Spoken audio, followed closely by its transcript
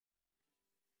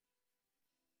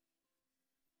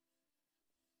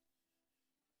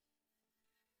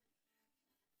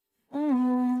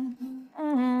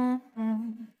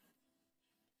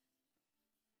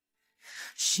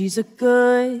She's a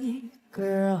good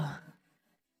girl,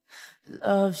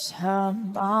 loves her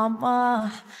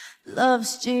mama,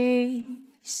 loves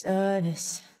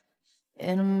Jesus,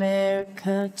 in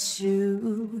America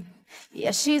too.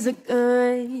 Yeah, she's a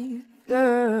good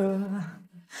girl.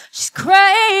 She's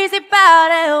crazy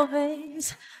about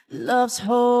Elvis, loves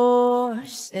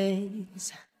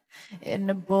horses,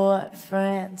 and a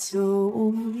boyfriend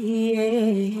too.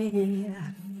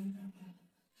 Yeah.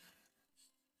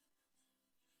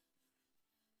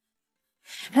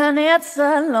 And it's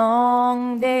a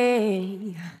long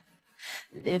day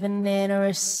living in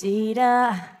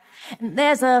Reseda, and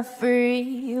there's a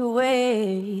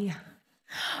freeway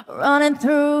running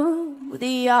through the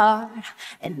yard,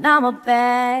 and I'm a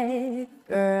bad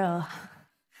girl.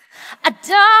 I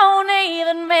don't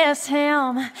even miss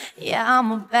him. Yeah,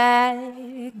 I'm a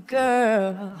bad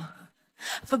girl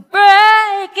for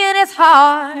breaking his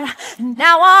heart. And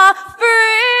now I'm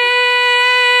free.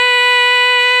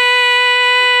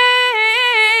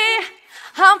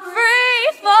 I'm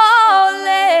free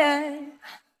falling.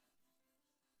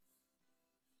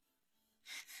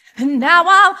 And now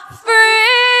I'm free.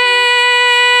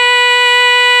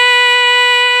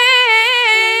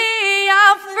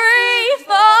 I'm free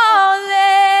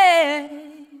falling.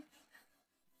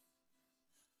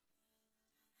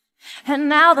 And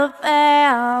now the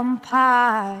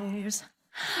vampires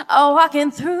are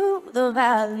walking through the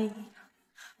valley,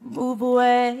 move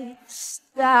west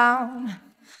down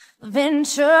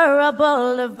Ventura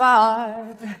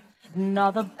Boulevard. And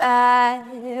all the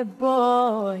bad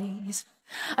boys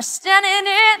are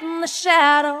standing in the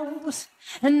shadows,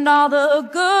 and all the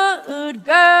good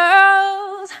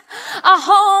girls are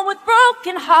home with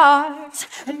broken hearts.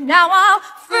 And now I'm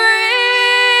free.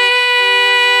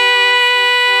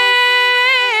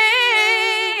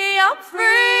 I'm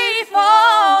free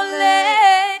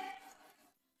falling.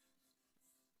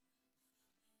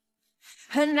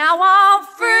 And now I'm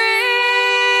free.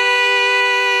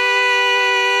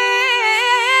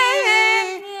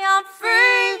 I'm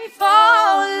free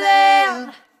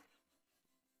falling.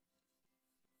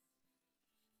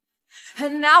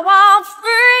 And now I'm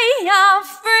free. I'm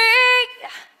free.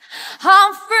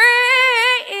 I'm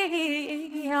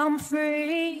free. I'm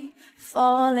free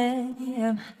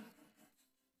falling.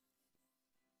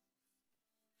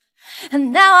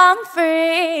 And now I'm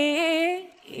free.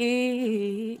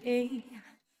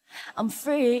 I'm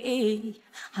free.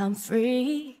 I'm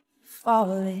free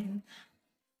falling.